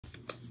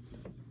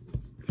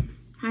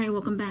Hi,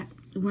 welcome back.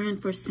 We're in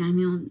 1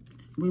 Samuel.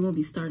 We will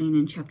be starting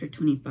in chapter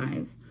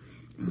 25.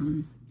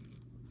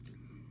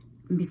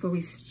 Before we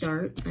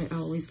start, I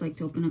always like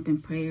to open up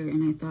in prayer,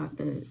 and I thought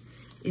that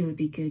it would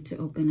be good to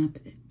open up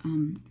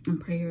in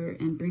prayer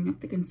and bring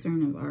up the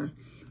concern of our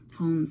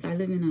homes. I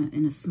live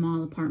in a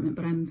small apartment,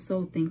 but I'm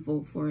so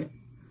thankful for it.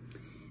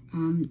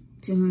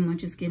 To whom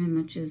much is given,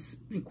 much is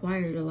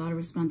required. A lot of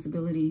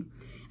responsibility.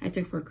 I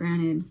took for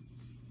granted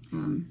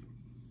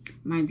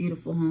my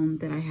beautiful home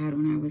that I had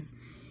when I was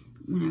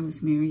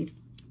married,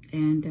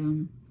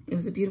 and it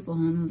was a beautiful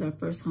home. It was our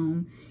first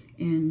home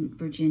in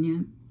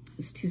Virginia. It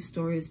was 2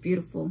 stories,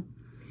 beautiful,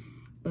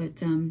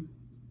 but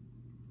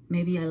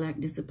maybe I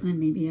lacked discipline.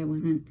 Maybe I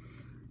wasn't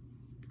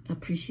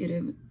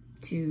appreciative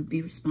to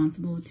be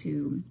responsible,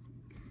 to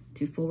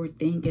forward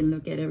think and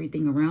look at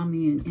everything around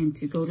me, and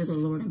to go to the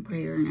Lord in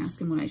prayer and ask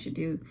him what I should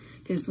do,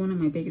 because it's one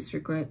of my biggest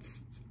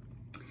regrets.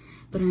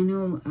 But I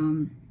know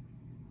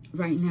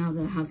right now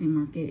the housing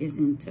market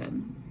isn't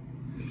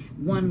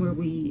one where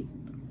we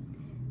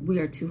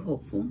are too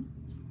hopeful.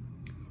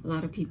 A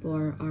lot of people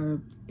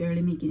are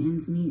barely making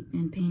ends meet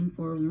and paying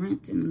for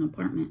rent in an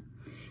apartment.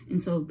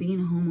 And so being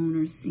a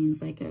homeowner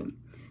seems like a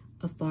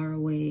far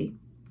away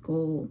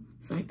goal.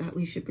 So I thought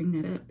we should bring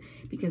that up,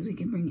 because we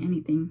can bring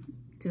anything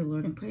to the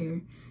Lord in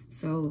prayer.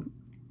 So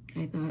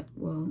I thought,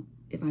 well,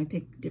 if I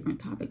pick different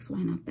topics, why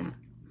not that?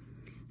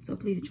 So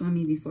please join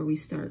me before we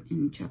start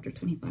in chapter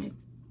 25.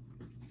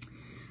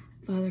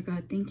 Father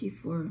God, thank you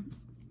for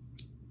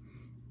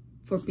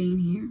being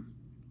here.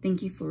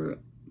 Thank you for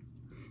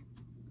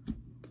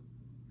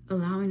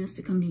allowing us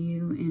to come to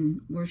you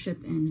in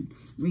worship and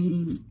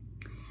reading,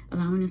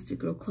 allowing us to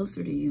grow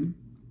closer to you.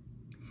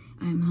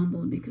 I am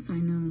humbled because I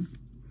know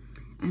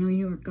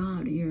you are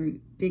God. You're a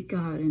big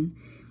God, and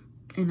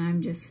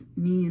I'm just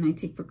me, and I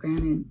take for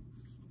granted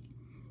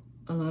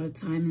a lot of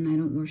time, and I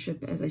don't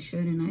worship as I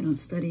should, and I don't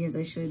study as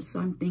I should. So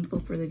I'm thankful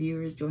for the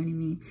viewers joining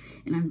me,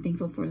 and I'm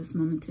thankful for this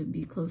moment to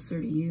be closer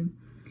to you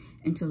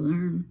and to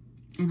learn.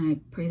 And I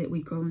pray that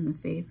we grow in the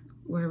faith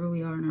wherever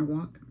we are in our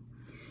walk.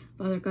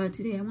 Father God,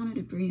 today I wanted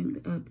to bring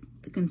up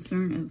the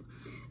concern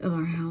of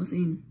our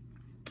housing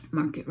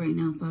market right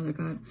now, Father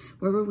God.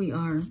 Wherever we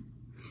are,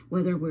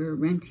 whether we're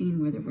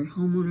renting, whether we're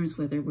homeowners,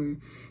 whether we're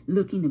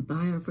looking to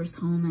buy our first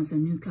home as a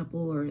new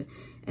couple, or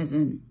as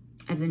a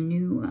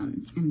new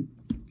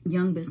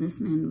young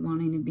businessman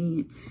wanting to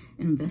be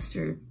an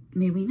investor,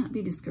 may we not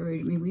be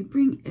discouraged. May we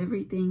bring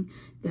everything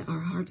that our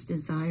hearts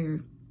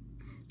desires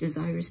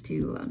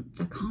to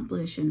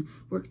accomplish and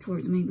work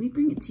towards. May we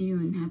bring it to you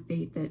and have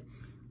faith that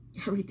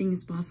everything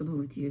is possible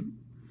with you.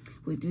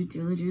 With due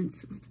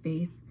diligence, with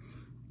faith,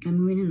 and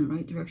moving in the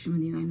right direction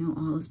with you, I know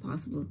all is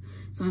possible.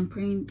 So I'm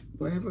praying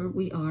wherever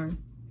we are,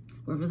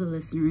 wherever the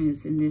listener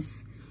is in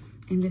this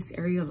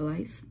area of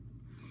life,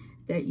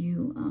 that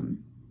you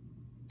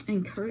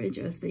encourage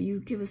us, that you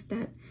give us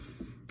that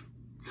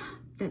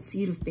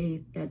seed of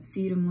faith, that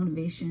seed of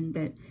motivation,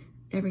 that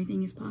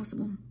everything is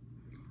possible.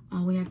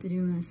 All we have to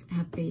do is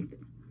have faith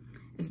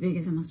as big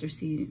as a mustard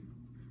seed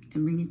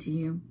and bring it to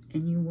you,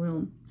 and you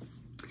will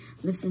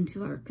listen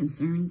to our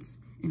concerns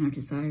and our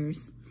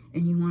desires,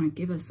 and you want to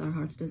give us our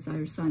heart's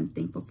desires. So I'm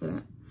thankful for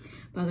that.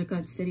 Father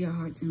God, steady our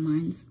hearts and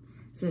minds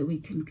so that we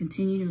can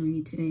continue to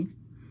read today,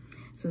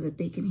 so that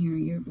they can hear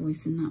your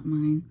voice and not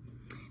mine.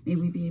 May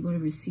we be able to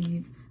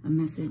receive a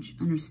message,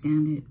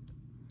 understand it,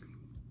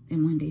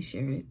 and one day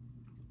share it.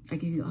 I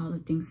give you all the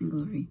thanks and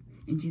glory.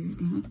 In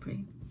Jesus' name I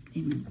pray.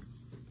 Amen.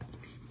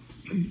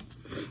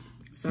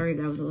 Sorry if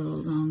that was a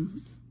little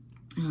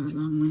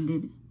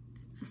long-winded.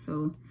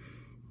 So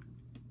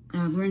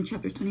we're in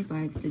chapter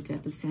 25, the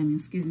death of Samuel.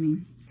 Excuse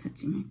me,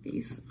 touching my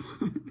face.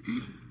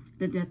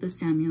 The death of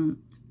Samuel.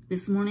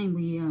 This morning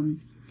we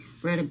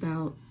read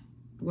about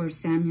where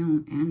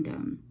Samuel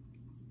and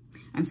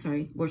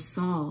where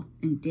Saul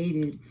and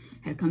David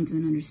had come to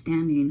an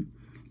understanding.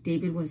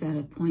 David was at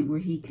a point where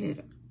he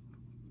could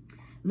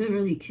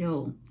literally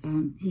kill.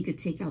 He could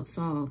take out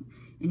Saul,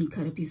 and he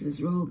cut a piece of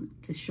his robe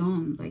to show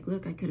him, like,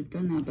 look, I could have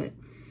done that, but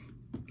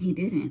he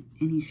didn't,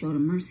 and he showed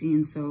him mercy.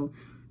 And so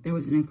there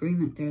was an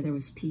agreement there. There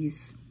was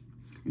peace.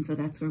 And so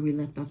that's where we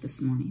left off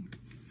this morning.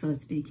 So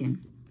let's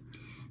begin.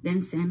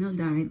 Then Samuel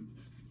died,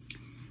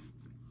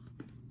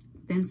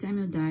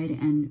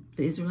 and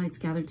the Israelites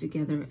gathered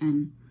together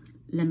and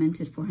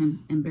lamented for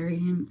him and buried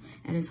him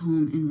at his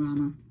home in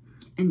Ramah.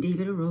 And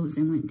David arose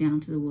and went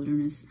down to the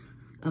wilderness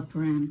of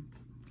Paran,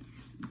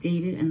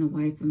 David and the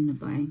wife of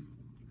Nabai.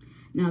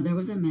 Now there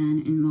was a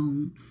man in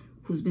Maon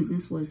whose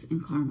business was in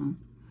Carmel,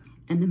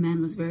 and the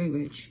man was very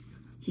rich.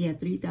 He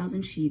had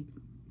 3,000 sheep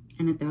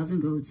and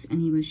 1,000 goats,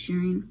 and he was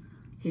shearing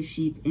his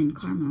sheep in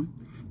Carmel.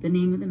 The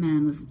name of the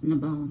man was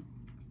Nabal,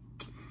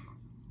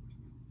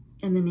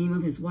 and the name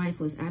of his wife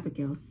was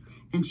Abigail,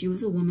 and she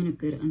was a woman of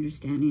good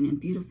understanding and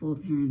beautiful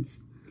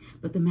appearance.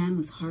 But the man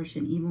was harsh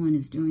and evil in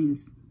his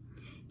doings.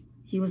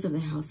 He was of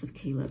the house of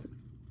Caleb.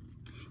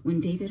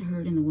 When David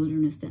heard in the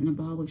wilderness that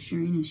Nabal was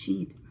shearing his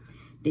sheep,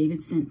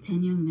 David sent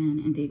 10 young men,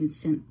 and David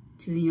said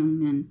to the young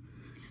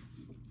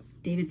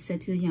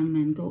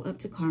men, go up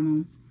to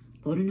Carmel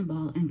Go to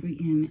Nabal and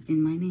greet him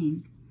in my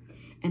name.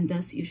 And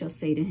thus you shall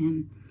say to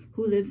him,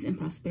 who lives in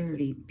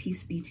prosperity,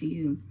 peace be to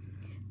you,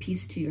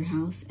 peace to your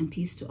house, and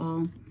peace to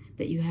all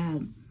that you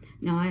have.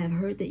 Now I have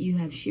heard that you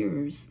have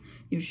shearers.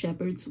 Your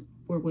shepherds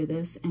were with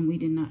us, and we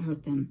did not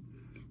hurt them,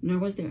 nor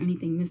was there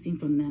anything missing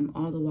from them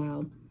all the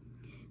while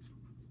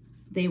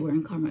they were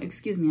in Carmel.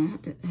 Excuse me, I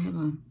have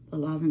a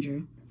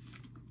lozenge.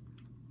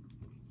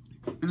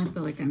 And I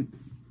feel like I'm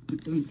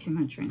doing too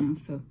much right now,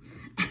 so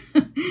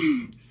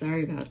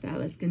sorry about that.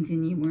 Let's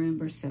continue. We're in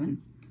verse 7.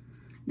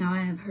 Now I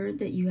have heard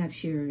that you have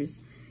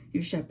shearers.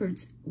 Your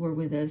shepherds were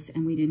with us,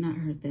 and we did not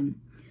hurt them,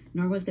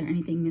 nor was there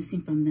anything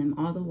missing from them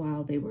all the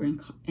while they were in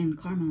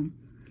Carmel.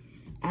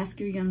 Ask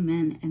your young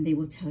men, and they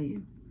will tell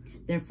you.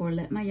 Therefore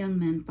let my young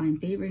men find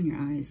favor in your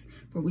eyes,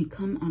 for we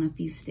come on a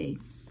feast day.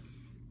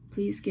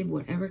 Please give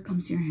whatever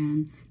comes to your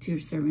hand to your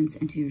servants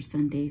and to your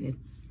son David.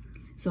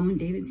 So when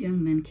David's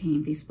young men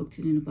came, they spoke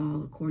to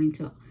Nabal according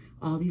to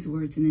all these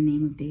words in the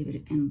name of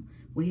David, and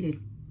waited.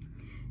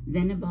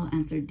 Then Nabal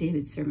answered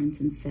David's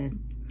servants and said,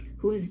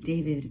 who is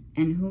David,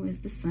 and who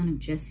is the son of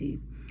Jesse?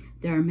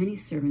 There are many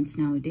servants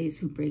nowadays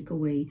who break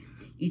away,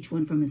 each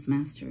one from his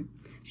master.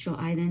 Shall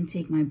I then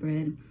take my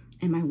bread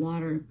and my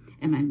water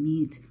and my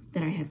meat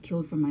that I have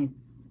killed from my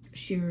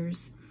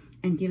shearers,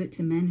 and give it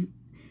to men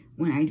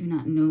when I do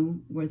not know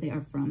where they are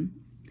from?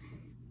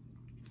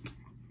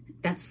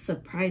 That's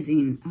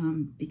surprising,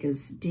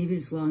 because David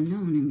is well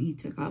known, and he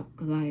took out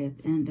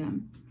Goliath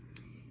and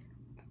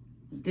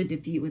the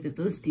defeat with the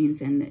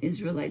Philistines, and the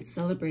Israelites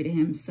celebrated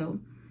him. So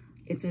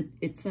it's an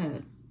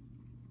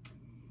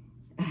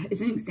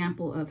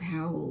example of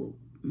how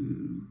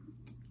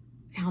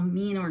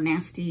mean or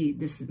nasty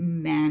this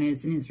man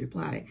is in his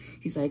reply.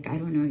 He's like, I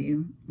don't know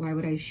you. Why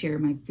would I share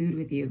my food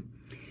with you?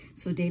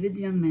 So David's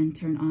young men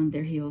turned on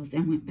their heels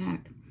and went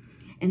back.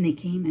 And they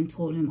came and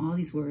told him all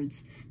these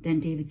words. Then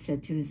David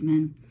said to his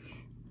men,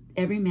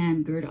 every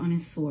man gird on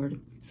his sword.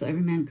 So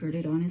every man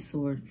girded on his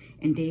sword,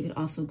 and David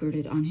also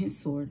girded on his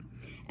sword.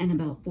 And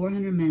about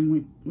 400 men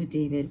went with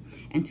David,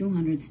 and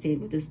 200 stayed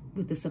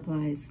with the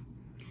supplies.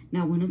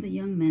 Now one of the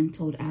young men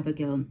told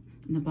Abigail,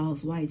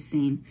 Nabal's wife,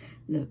 saying,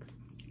 look,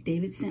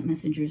 David sent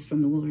messengers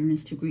from the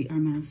wilderness to greet our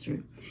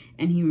master,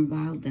 and he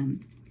reviled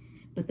them.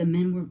 But the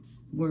men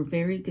were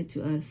very good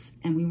to us,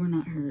 and we were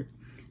not hurt,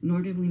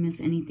 nor did we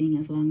miss anything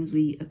as long as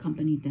we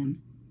accompanied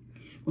them.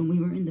 When we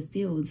were in the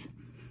fields,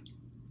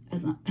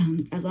 as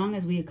long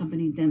as we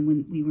accompanied them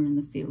when we were in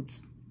the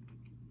fields.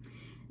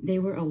 They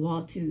were a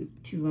wall to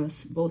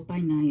us both by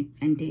night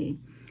and day,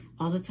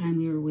 all the time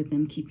we were with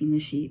them keeping the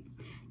sheep.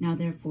 Now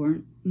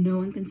therefore,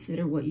 know and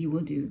consider what you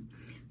will do,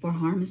 for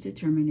harm is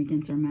determined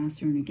against our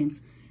master and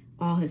against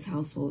all his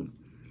household,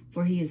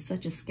 for he is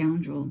such a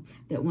scoundrel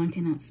that one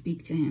cannot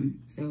speak to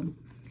him. So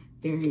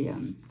very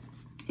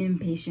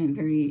impatient,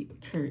 very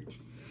curt.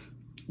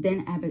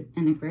 Then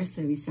and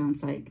aggressive, he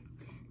sounds like.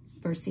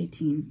 Verse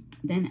 18.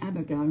 Then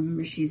Abigail,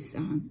 remember she's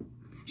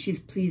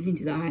pleasing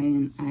to the eye,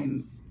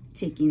 and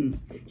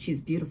she's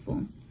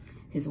beautiful,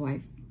 his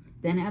wife.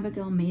 Then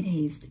Abigail made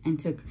haste and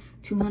took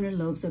 200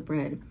 loaves of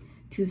bread,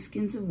 2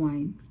 skins of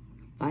wine,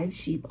 5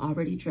 sheep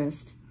already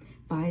dressed,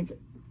 5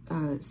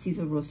 seahs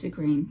of roasted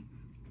grain,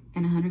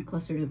 and 100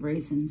 clusters of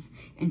raisins,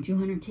 and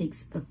 200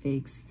 cakes of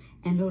figs,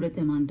 and loaded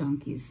them on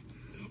donkeys.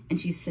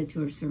 And she said to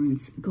her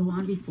servants, go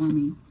on before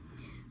me.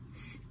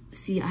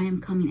 See, I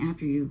am coming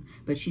after you.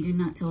 But she did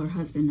not tell her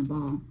husband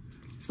Nabal.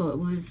 So it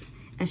was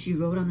as she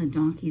rode on the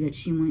donkey that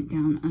she went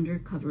down under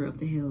cover of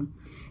the hill.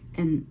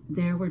 And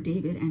there were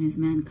David and his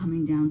men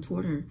coming down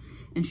toward her,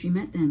 and she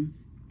met them.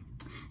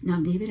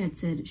 Now David had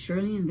said,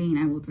 surely in vain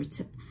I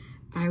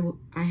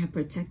have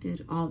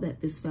protected all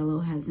that this fellow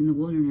has in the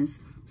wilderness,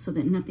 so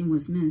that nothing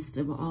was missed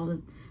of all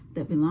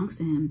that belongs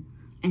to him,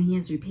 and he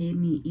has repaid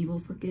me evil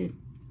for good.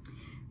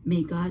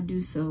 May God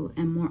do so,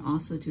 and more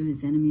also to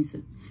his enemies,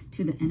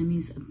 to the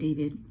enemies of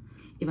David,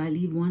 if I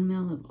leave one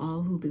male of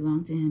all who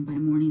belong to him by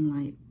morning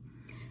light.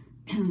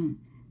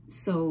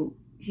 So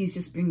he's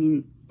just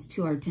bringing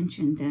to our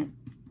attention that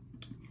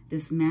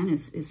this man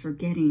is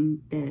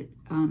forgetting that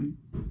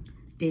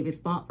David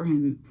fought for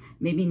him,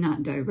 maybe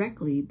not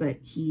directly, but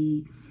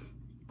he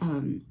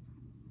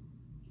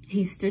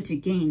stood to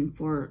gain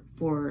for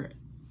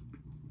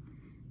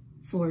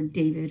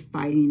David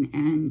fighting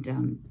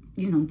and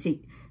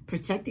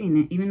protecting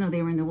it. Even though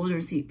they were in the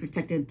wilderness, he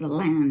protected the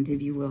land,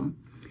 if you will.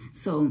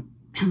 So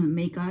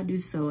may God do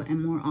so,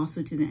 and more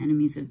also to the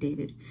enemies of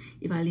David,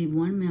 if I leave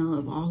one male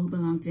of all who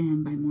belong to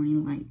him by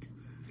morning light.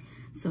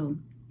 So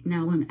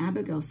now when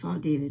Abigail saw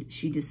David,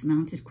 she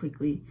dismounted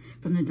quickly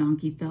from the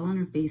donkey, fell on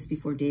her face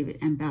before David,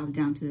 and bowed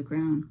down to the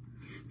ground.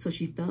 So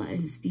she fell at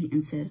his feet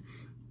and said,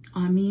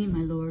 on me,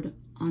 my lord,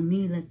 on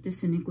me let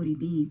this iniquity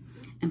be,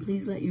 and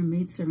please let your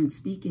maidservant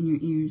speak in your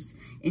ears,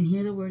 and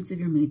hear the words of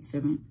your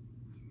maidservant.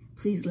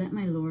 Please let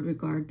my lord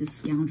regard this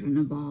scoundrel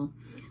Nabal,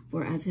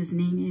 for as his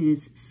name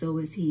is, so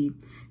is he.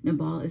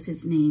 Nabal is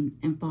his name,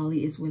 and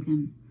folly is with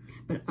him.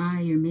 But I,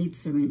 your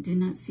maidservant, did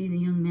not see the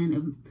young men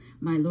of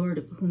my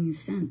lord whom you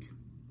sent.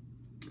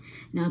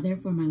 Now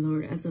therefore, my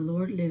Lord, as the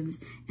Lord lives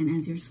and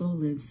as your soul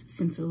lives,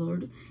 since the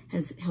Lord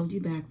has held you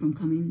back from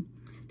coming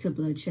to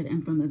bloodshed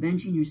and from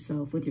avenging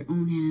yourself with your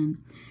own hand,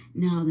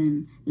 now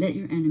then, let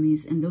your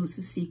enemies and those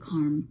who seek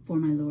harm for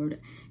my Lord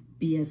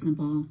be as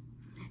Nabal.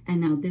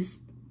 And now this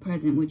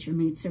present which your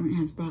maidservant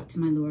has brought to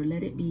my Lord,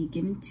 let it be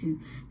given to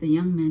the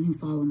young men who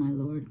follow my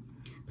Lord.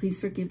 Please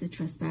forgive the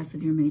trespass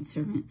of your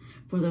maidservant,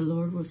 for the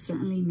Lord will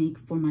certainly make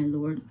for my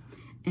Lord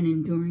an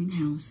enduring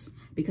house,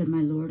 because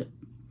my Lord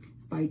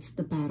fights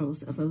the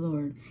battles of the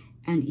Lord,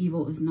 and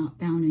evil is not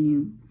found in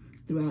you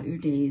throughout your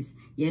days.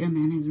 Yet a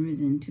man has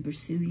risen to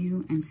pursue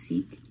you and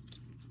seek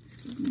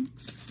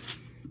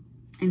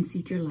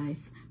your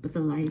life. But the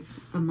life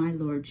of my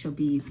Lord shall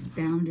be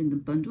bound in the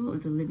bundle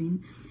of the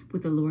living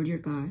with the Lord your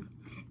God,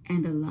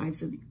 and the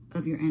lives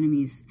of your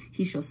enemies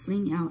he shall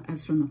sling out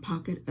as from the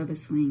pocket of a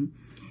sling.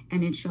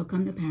 And it shall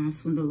come to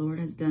pass, when the Lord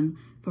has done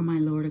for my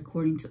Lord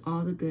according to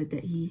all the good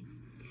that he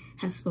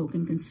has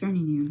spoken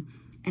concerning you,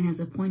 and has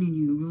appointed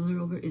you ruler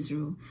over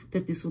Israel,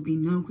 that this will be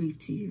no grief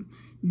to you,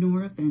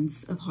 nor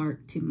offense of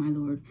heart to my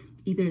Lord,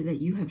 either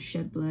that you have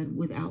shed blood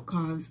without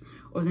cause,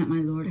 or that my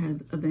Lord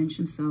have avenged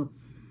himself.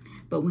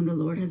 But when the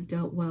Lord has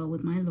dealt well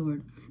with my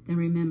Lord, then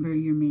remember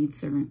your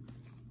maidservant.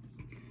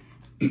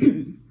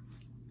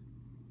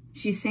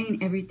 She's saying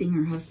everything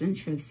her husband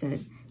should have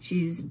said.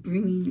 She's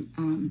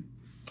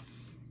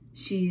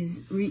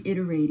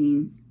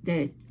reiterating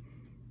that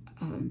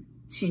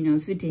she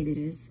knows who David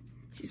is.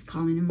 She's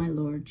calling him my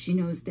Lord. She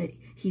knows that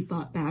he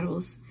fought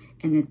battles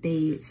and that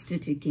they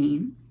stood to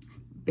gain.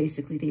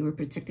 Basically, they were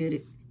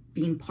protected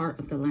being part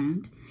of the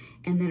land.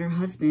 And that her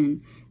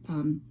husband,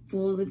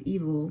 full of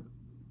evil,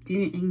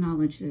 didn't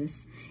acknowledge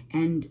this.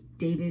 And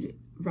David,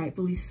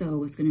 rightfully so,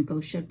 was going to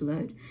go shed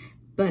blood.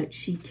 But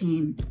she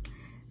came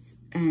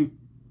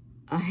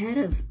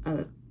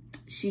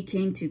she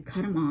came to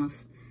cut him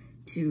off,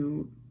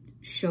 to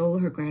show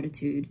her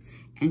gratitude,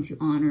 and to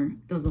honor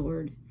the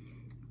Lord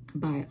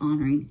by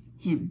honoring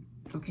him.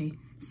 Okay,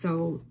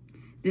 so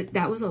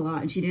that was a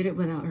lot, and she did it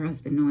without her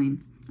husband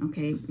knowing.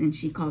 Okay, and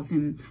she calls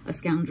him a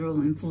scoundrel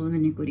and full of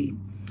iniquity.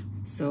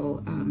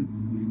 So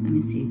let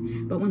me see.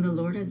 But when the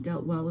Lord has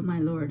dealt well with my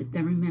Lord,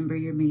 then remember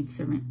your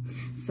maidservant.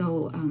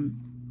 So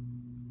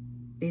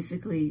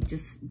basically,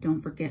 just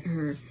don't forget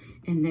her,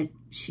 and that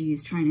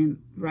she's trying to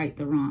right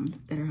the wrong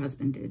that her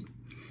husband did.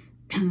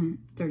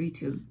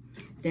 32.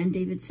 Then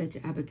David said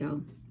to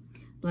Abigail,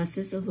 Blessed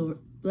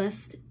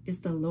is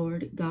the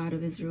Lord God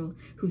of Israel,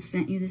 who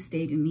sent you this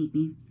day to meet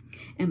me.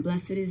 And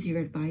blessed is your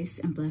advice,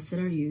 and blessed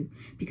are you,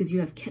 because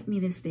you have kept me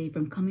this day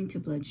from coming to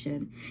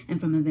bloodshed,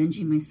 and from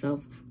avenging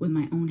myself with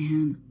my own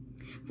hand.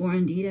 For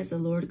indeed, as the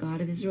Lord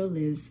God of Israel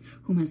lives,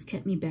 whom has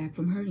kept me back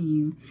from hurting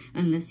you,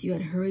 unless you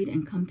had hurried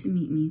and come to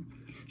meet me,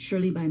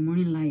 surely by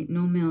morning light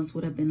no males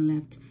would have been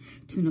left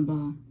to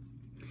Nabal.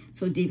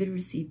 So David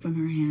received from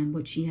her hand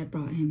what she had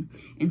brought him,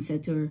 and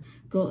said to her,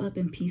 Go up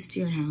in peace to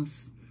your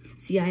house.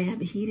 See, I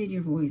have heeded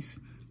your voice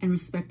and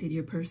respected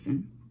your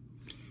person.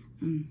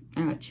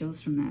 I got chills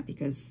from that,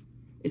 because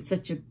it's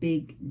such a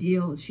big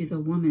deal. She's a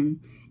woman,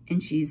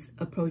 and she's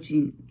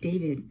approaching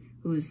David,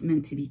 who is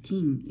meant to be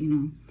king, you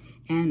know,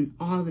 and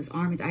all of his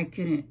armies. I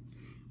couldn't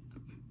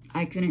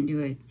do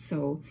it.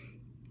 So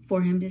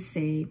for him to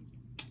say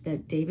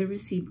that David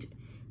received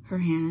her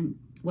hand,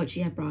 what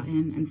she had brought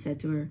him, and said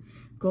to her,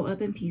 Go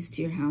up in peace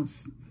to your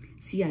house.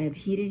 See, I have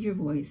heeded your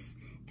voice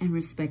and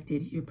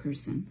respected your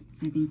person.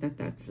 I think that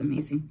that's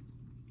amazing.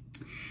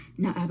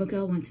 Now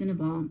Abigail went to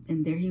Nabal,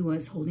 and there he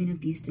was holding a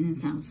feast in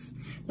his house,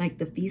 like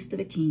the feast of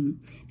a king.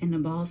 And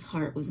Nabal's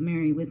heart was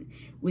merry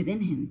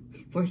within him,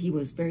 for he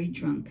was very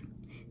drunk.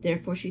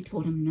 Therefore she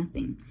told him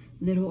nothing,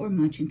 little or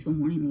much, until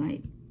morning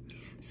light.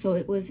 So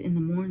it was in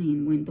the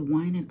morning, when the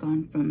wine had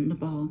gone from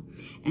Nabal,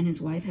 and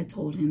his wife had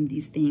told him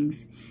these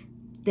things,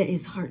 that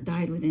his heart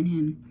died within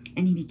him,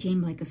 and he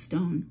became like a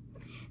stone.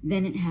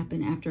 Then it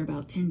happened after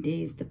about 10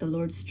 days that the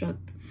Lord struck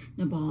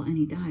Nabal, and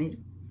he died.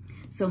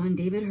 So when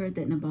David heard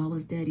that Nabal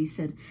was dead, he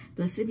said,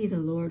 Blessed be the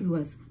Lord, who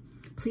has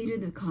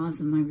pleaded the cause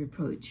of my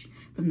reproach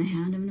from the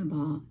hand of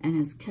Nabal, and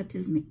has kept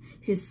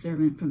his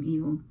servant from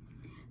evil.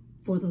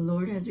 For the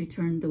Lord has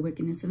returned the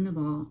wickedness of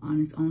Nabal on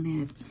his own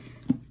head.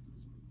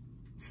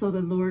 So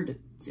the Lord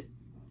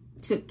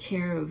took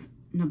care of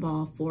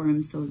Nabal for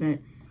him, so that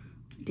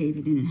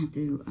David didn't have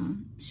to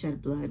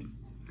shed blood,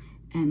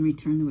 and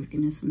return the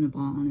wickedness of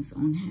Nabal on his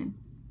own head.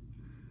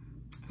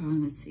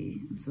 Let's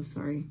see. I'm so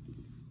sorry.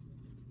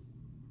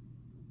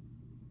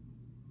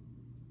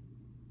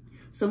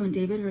 So when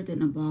David heard that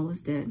Nabal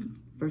was dead,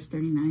 verse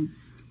 39,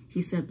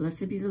 he said,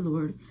 Blessed be the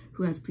Lord,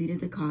 who has pleaded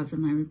the cause of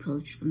my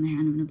reproach from the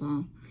hand of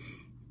Nabal,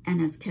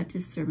 and has kept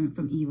his servant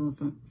from evil,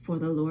 for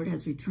the Lord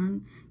has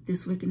returned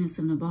this wickedness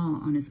of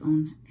Nabal on his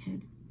own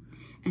head.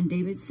 And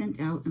David sent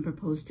out and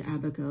proposed to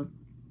Abigail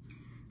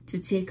to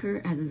take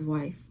her as his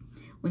wife.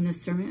 When the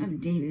servant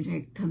of David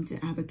had come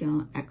to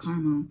Abigail at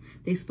Carmel,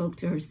 they spoke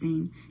to her,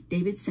 saying,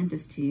 David sent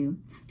us to you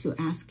to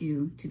ask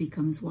you to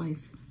become his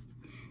wife.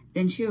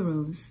 Then she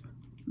arose,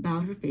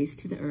 bowed her face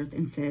to the earth,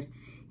 and said,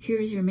 Here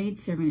is your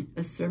maidservant,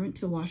 a servant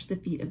to wash the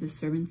feet of the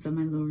servants of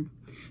my lord.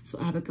 So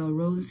Abigail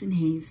rose in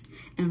haste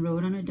and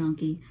rode on a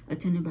donkey,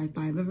 attended by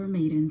 5 of her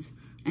maidens,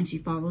 and she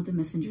followed the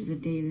messengers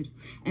of David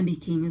and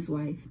became his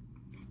wife.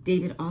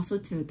 David also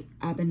took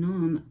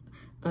Abinoam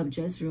of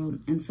Jezreel,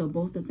 and so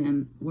both of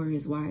them were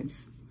his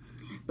wives.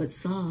 But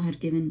Saul had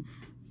given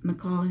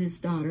Michal, his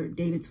daughter,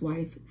 David's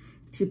wife,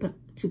 to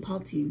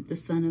Palti, the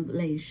son of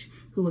Laish,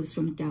 who was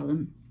from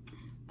Galim.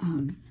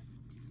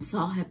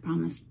 Saul had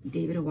promised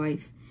David a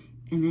wife,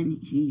 and then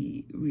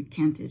he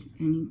recanted,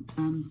 and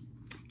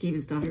he gave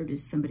his daughter to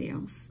somebody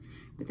else.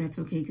 But that's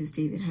okay, because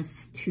David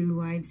has 2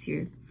 wives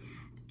here.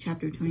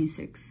 Chapter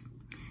 26.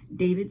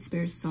 David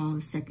spares Saul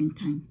a second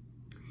time.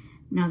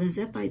 Now the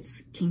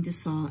Ziphites came to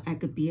Saul at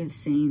Gibeah,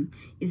 saying,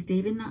 Is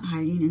David not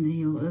hiding in the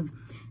hill of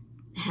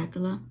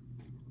Hachilah,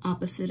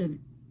 opposite of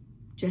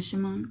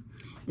Jeshimon?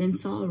 Then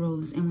Saul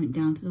arose and went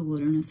down to the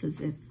wilderness of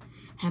Ziph,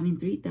 having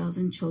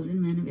 3,000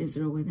 chosen men of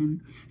Israel with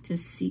him, to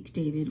seek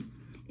David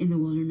in the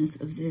wilderness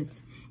of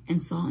Ziph.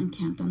 And Saul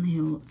encamped on the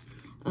hill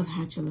of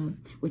Hachilah,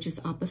 which is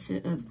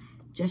opposite of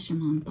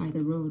Jeshimon by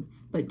the road.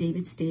 But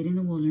David stayed in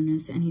the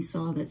wilderness, and he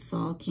saw that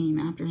Saul came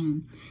after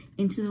him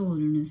into the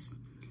wilderness.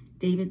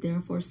 David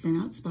therefore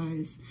sent out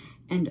spies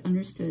and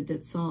understood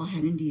that Saul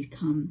had indeed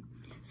come.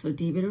 So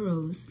David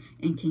arose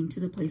and came to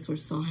the place where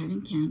Saul had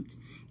encamped,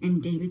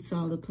 and David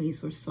saw the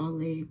place where Saul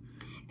lay,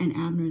 and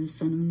Abner the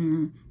son of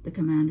Ner, the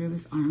commander of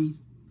his army.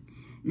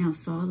 Now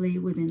Saul lay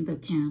within the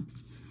camp,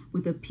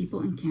 with the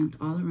people encamped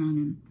all around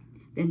him.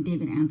 Then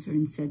David answered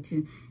and said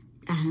to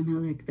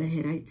Ahimelech the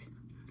Hittite,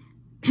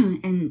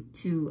 and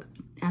to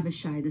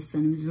Abishai the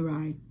son of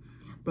Zeruiah,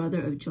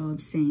 brother of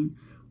Joab, saying,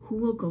 Who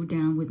will go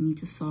down with me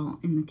to Saul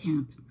in the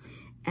camp?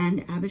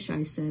 And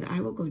Abishai said, I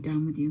will go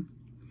down with you.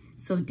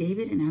 So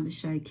David and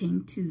Abishai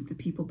came to the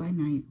people by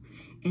night,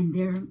 and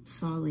there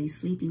Saul lay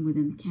sleeping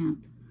within the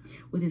camp,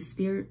 with his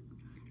spear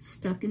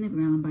stuck in the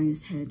ground by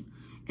his head,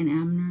 and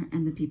Abner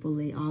and the people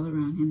lay all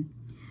around him.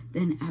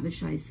 Then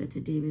Abishai said to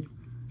David,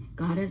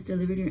 God has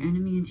delivered your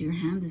enemy into your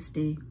hand this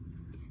day.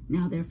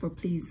 Now therefore,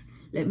 please,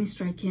 let me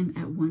strike him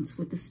at once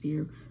with the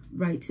spear,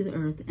 right to the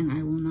earth, and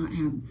I will not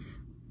have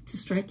to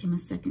strike him a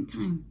second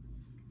time.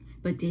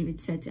 But David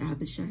said to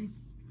Abishai,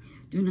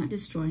 Do not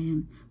destroy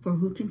him, for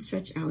who can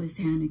stretch out his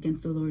hand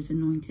against the Lord's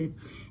anointed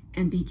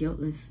and be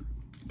guiltless?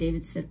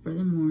 David said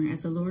furthermore,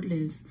 As the Lord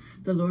lives,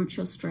 the Lord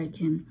shall strike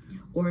him,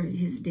 or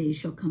his day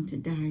shall come to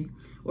die,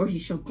 or he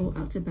shall go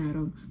out to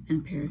battle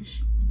and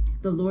perish.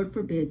 The Lord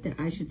forbid that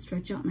I should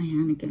stretch out my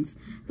hand against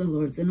the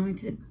Lord's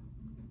anointed.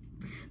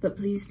 But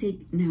please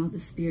take now the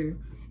spear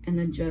and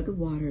the jug of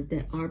water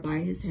that are by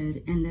his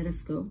head, and let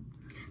us go.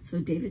 So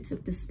David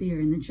took the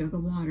spear and the jug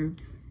of water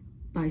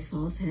by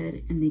Saul's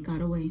head, and they got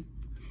away.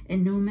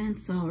 And no man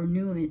saw or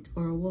knew it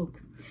or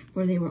awoke,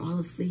 for they were all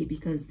asleep,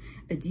 because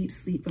a deep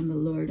sleep from the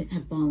Lord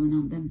had fallen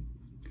on them.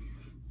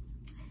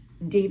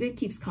 David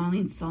keeps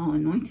calling Saul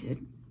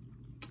anointed,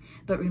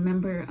 but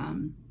remember,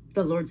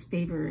 the Lord's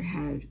favor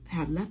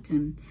had left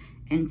him,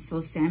 and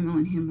so Samuel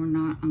and him were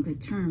not on good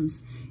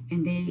terms,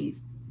 and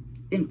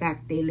in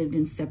fact, they lived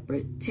in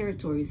separate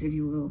territories, if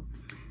you will.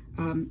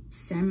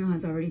 Samuel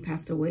has already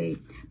passed away,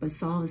 but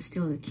Saul is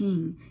still the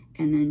king,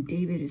 and then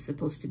David is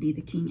supposed to be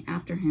the king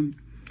after him.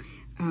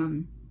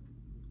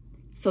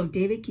 So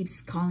David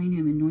keeps calling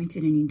him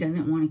anointed, and he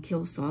doesn't want to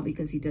kill Saul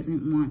because he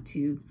doesn't want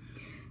to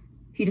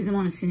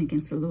sin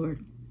against the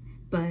Lord.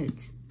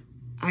 But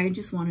I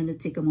just wanted to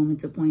take a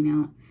moment to point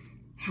out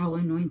how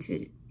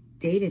anointed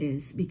David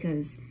is,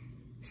 because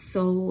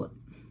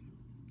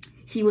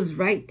he was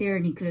right there,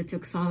 and he could have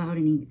took Saul out,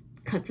 and he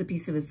cuts a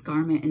piece of his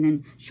garment and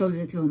then shows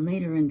it to him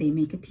later, and they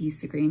make a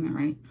peace agreement,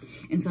 right?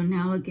 And so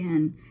now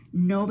again,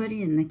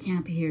 nobody in the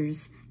camp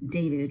hears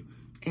David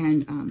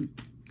and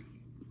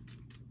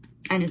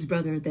his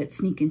brother that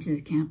sneak into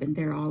the camp, and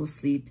they're all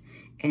asleep.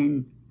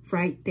 And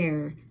right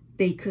there,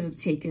 they could have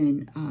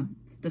taken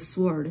the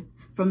sword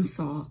from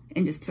Saul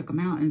and just took him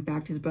out. In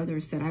fact, his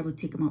brother said, I will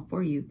take him out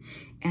for you.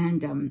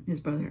 And his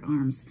brother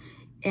arms.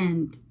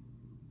 And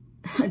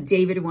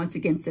David once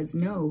again says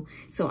no.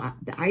 So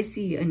I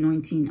see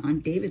anointing on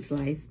David's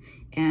life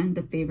and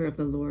the favor of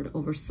the Lord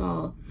over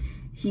Saul.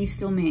 He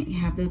still may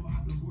have the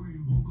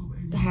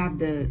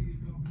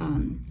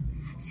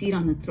seat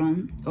on the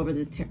throne over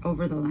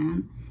the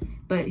land,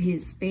 but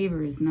his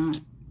favor is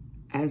not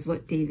as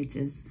what David's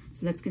is.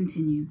 So let's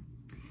continue.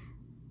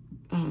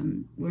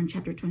 We're in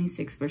chapter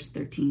 26, verse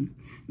 13.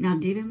 Now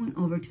David went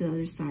over to the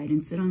other side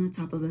and stood on the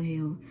top of a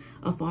hill,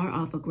 afar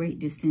off, a great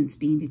distance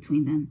being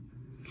between them.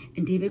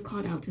 And David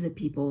called out to the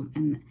people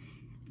and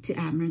to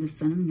Abner the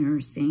son of Ner,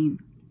 saying,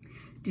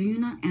 Do you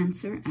not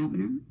answer,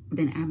 Abner?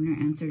 Then Abner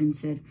answered and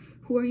said,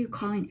 Who are you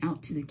calling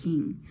out to the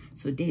king?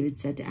 So David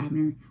said to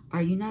Abner,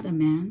 Are you not a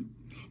man?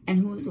 And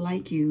who is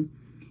like you?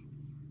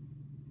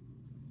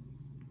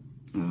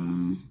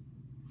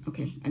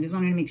 Okay, I just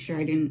wanted to make sure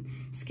I didn't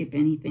skip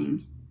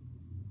anything.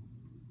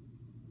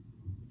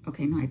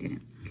 Okay, no, I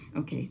didn't.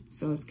 Okay,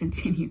 so let's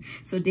continue.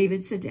 So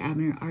David said to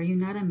Abner, Are you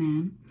not a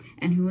man?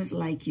 And who is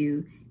like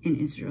you in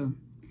Israel?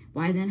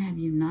 Why then have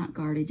you not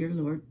guarded your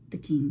lord, the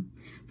king?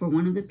 For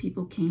one of the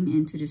people came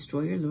in to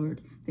destroy your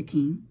lord, the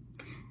king.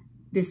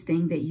 This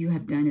thing that you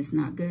have done is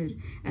not good.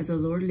 As the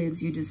Lord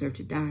lives, you deserve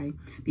to die,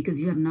 because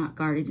you have not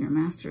guarded your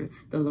master,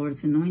 the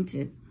Lord's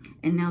anointed.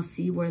 And now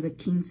see where the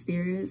king's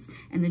spear is,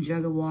 and the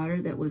jug of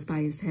water that was by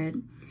his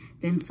head.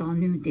 Then Saul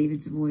knew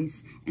David's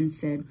voice, and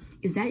said,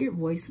 Is that your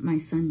voice, my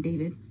son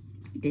David?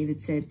 David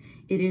said,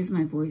 It is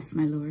my voice,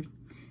 my lord,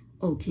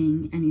 O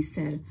king. And he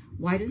said,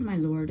 Why does my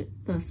lord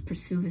thus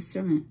pursue his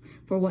servant?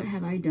 For what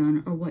have I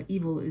done, or what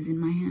evil is in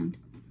my hand?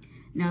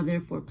 Now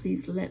therefore,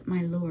 please let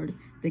my lord,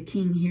 the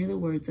king, hear the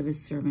words of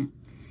his servant.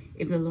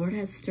 If the Lord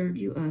has stirred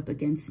you up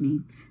against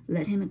me,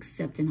 let him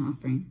accept an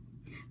offering.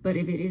 But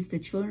if it is the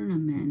children of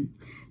men,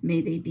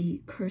 may they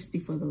be cursed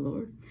before the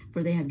Lord.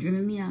 For they have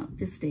driven me out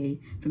this day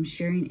from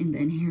sharing in the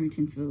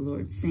inheritance of the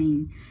Lord,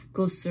 saying,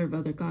 Go serve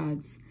other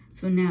gods.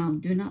 So now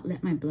do not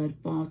let my blood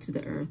fall to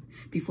the earth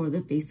before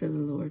the face of the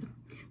Lord.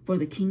 For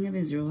the king of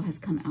Israel has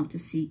come out to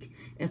seek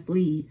a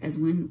flea, as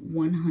when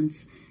one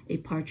hunts a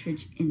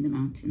partridge in the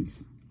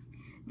mountains.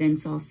 Then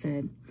Saul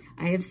said,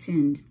 I have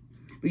sinned.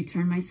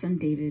 Return my son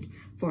David,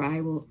 for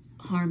I will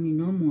harm you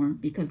no more,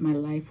 because my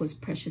life was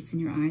precious in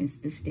your eyes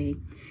this day.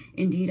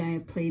 Indeed, I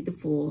have played the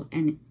fool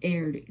and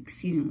erred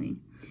exceedingly.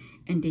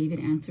 And David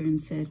answered and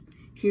said,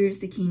 Here is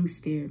the king's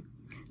spear.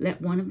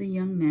 Let one of the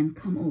young men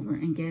come over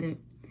and get it.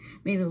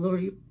 May the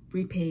Lord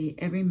repay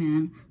every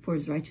man for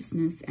his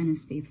righteousness and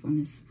his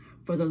faithfulness.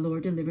 For the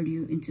Lord delivered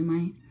you into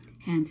my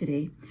hand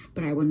today,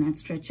 but I will not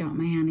stretch out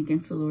my hand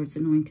against the Lord's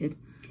anointed.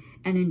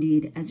 And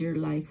indeed, as your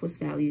life was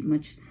valued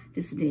much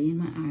this day in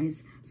my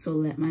eyes, so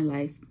let my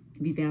life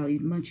be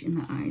valued much in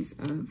the eyes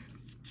of...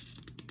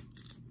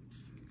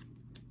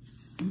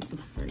 I'm so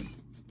sorry.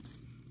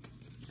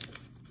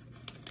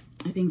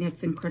 I think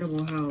that's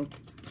incredible how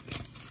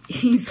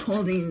he's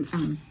holding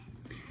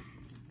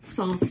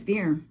Saul's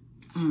spear.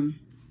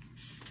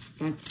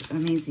 That's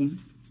amazing.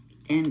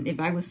 And if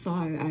I was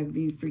Saul, I'd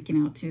be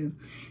freaking out too.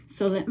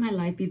 So let my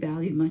life be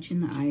valued much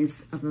in the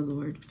eyes of the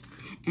Lord,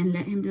 and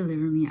let him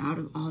deliver me out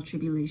of all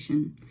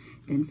tribulation.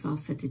 Then Saul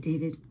said to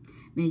David,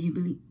 May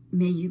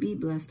you be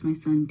blessed, my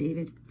son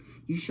David.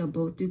 You shall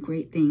both do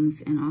great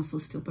things and also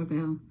still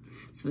prevail.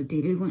 So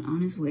David went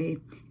on his way,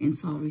 and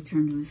Saul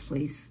returned to his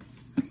place.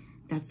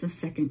 That's the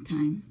second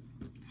time.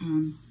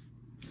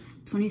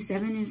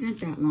 27 isn't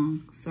that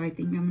long, so I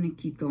think I'm going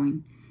to keep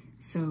going.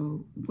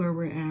 So where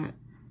we're at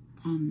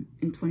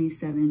in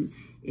 27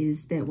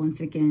 is that once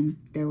again,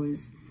 there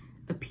was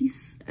a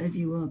peace, if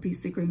you will, a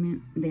peace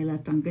agreement. They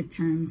left on good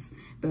terms,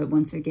 but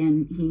once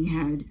again, he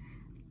had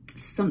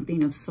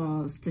something of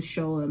Saul's to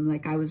show him,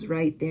 like, I was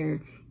right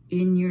there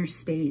in your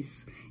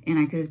space, and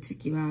I could have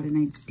took you out, and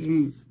I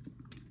didn't,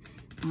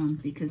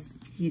 because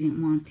he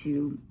didn't want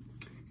to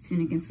sin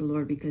against the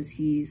Lord, because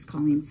he's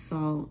calling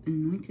Saul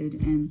anointed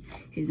and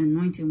his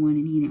anointed one,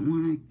 and he didn't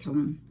want to kill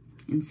him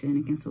and sin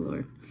against the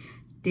Lord.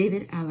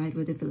 David allied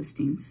with the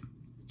Philistines,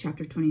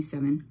 chapter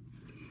 27.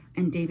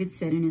 And David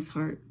said in his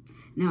heart,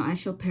 Now I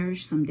shall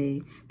perish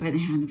someday by the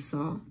hand of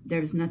Saul.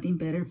 There is nothing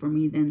better for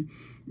me than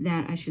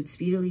that I should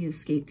speedily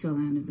escape to the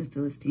land of the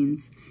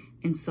Philistines,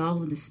 and Saul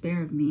will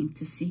despair of me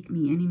to seek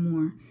me any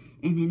more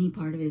in any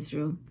part of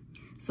Israel.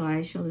 So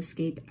I shall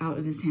escape out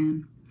of his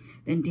hand.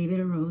 Then David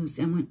arose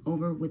and went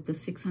over with the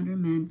 600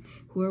 men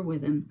who were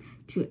with him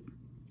to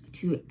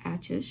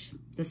Achish,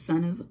 the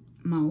son of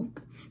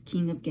Maok,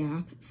 king of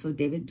Gath. So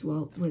David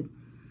dwelt with,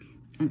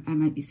 I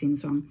might be saying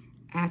this wrong,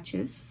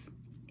 Achish,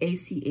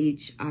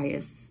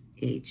 A-C-H-I-S-H,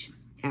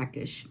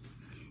 Achish,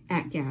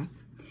 at Gath.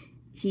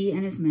 He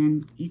and his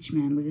men, each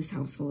man with his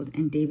household,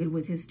 and David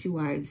with his two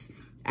wives,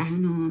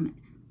 Ahinoam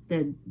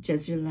the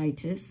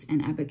Jezreelitess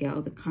and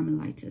Abigail the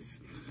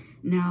Carmelitess.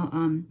 Now,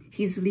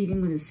 he's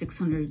leaving with his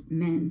 600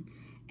 men,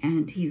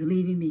 and he's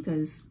leaving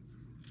because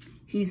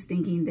he's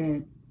thinking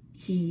that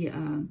he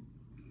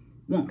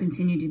won't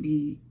continue to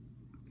be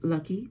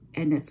lucky,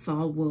 and that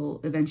Saul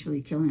will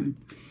eventually kill him.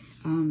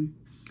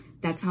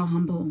 That's how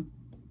humble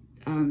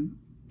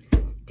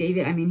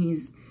David, I mean,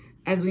 he's,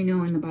 as we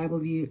know in the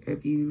Bible,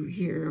 if you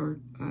hear or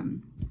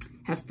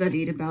have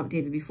studied about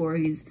David before,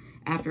 he's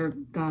after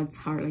God's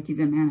heart, like he's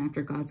a man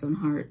after God's own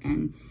heart.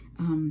 And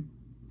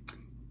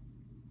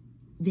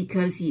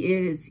because he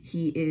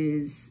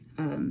is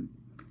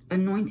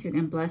anointed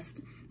and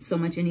blessed so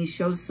much, and he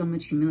shows so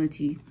much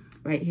humility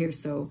right here.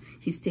 So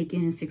he's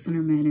taking his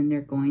 600 men, and they're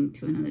going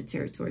to another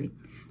territory.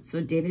 So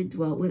David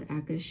dwelt with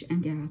Achish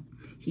and Gath,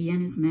 he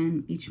and his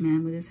men, each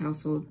man with his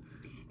household.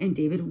 And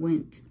David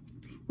went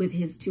with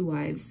his two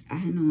wives,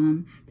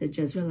 Ahinoam the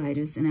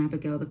Jezreelitess and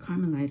Abigail the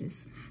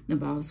Carmelitess,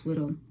 Nabal's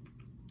widow.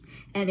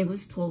 And it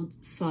was told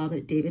Saul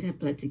that David had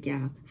fled to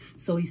Gath,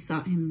 so he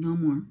sought him no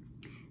more.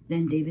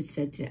 Then David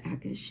said to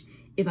Achish,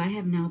 If I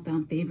have now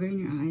found favor in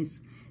your eyes,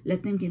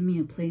 let them give me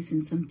a place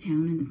in some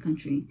town in the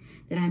country,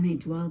 that I may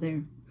dwell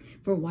there.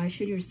 For why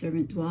should your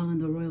servant dwell in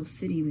the royal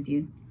city with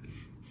you?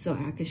 So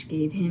Achish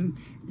gave him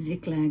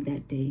Ziklag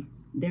that day.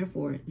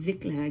 Therefore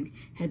Ziklag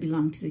had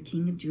belonged to the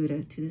king of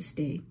Judah to this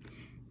day.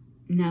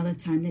 Now the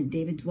time that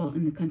David dwelt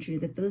in the country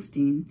of the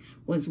Philistine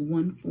was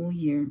 1 full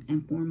year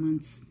and 4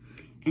 months.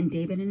 And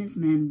David and his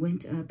men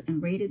went up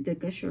and raided the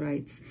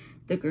Geshurites,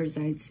 the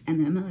Girzites,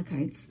 and the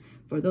Amalekites,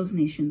 for those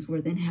nations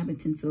were the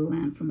inhabitants of the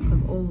land from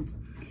of old,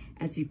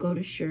 as you go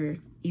to Shur,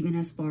 even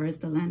as far as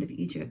the land of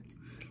Egypt.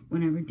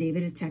 Whenever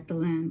David attacked the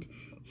land,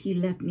 he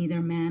left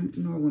neither man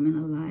nor woman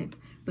alive,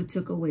 but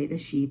took away the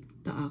sheep,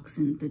 the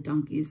oxen, the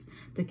donkeys,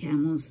 the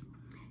camels,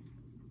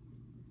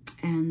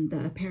 and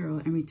the apparel,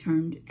 and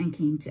returned and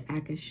came to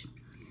Achish.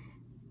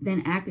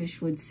 Then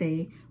Achish would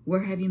say,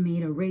 where have you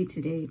made a raid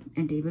today?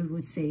 And David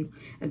would say,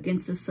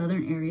 against the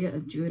southern area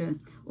of Judah,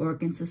 or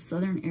against the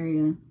southern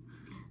area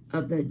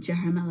of the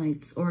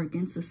Jerahmeelites, or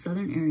against the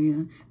southern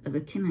area of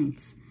the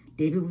Kenites.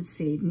 David would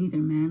save neither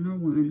man nor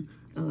woman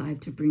alive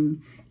to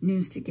bring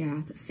news to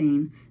Gath,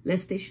 saying,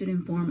 lest they should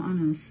inform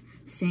on us,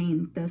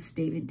 saying, thus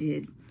David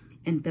did.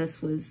 And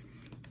thus was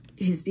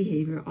his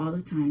behavior all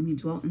the time he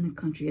dwelt in the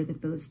country of the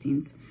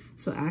Philistines.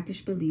 So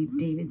Achish believed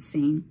David,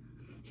 saying,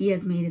 he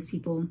has made his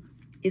people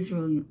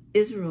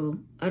Israel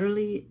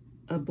utterly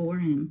abhor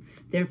him.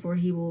 Therefore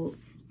he will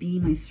be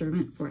my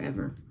servant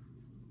forever.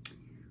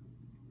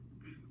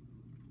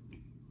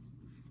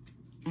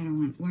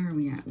 Where are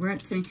we at? We're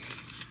at 20.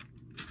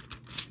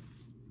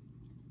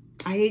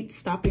 I hate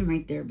stopping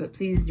right there, but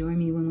please join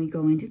me when we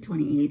go into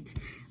 28.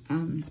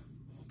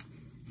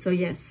 So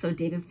yes, so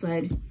David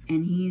fled,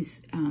 and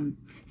he's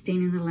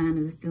staying in the land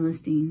of the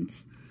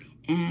Philistines.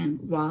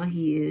 And while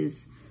he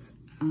is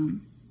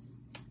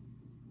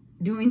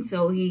doing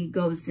so, he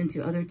goes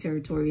into other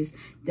territories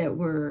that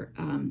were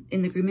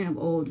in the agreement of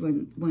old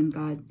when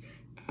God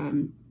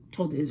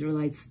told the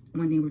Israelites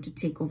when they were to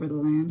take over the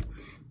land,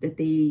 that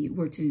they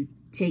were to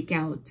take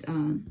out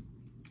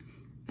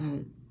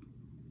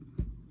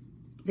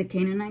the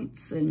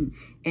Canaanites and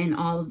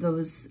all of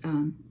those.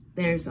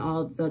 There's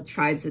all the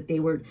tribes that they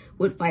would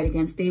fight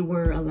against. They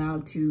were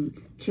allowed to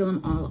kill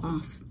them all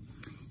off.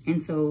 And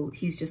so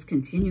he's just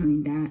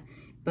continuing that.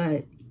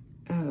 But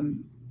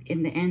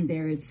in the end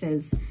there, it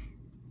says,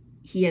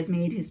 he has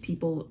made his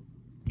people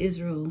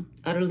Israel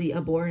utterly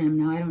abhor him.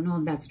 Now, I don't know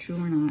if that's true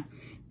or not,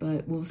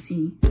 but we'll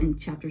see in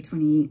chapter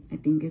 28. I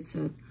think it's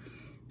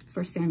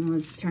First Samuel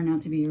has turned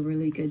out to be a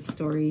really good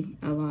story,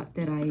 a lot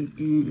that I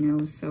didn't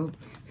know. So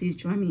please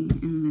join me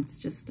and let's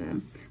just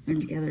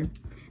learn together.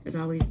 As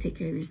always, take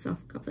care of yourself.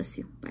 God bless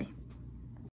you. Bye.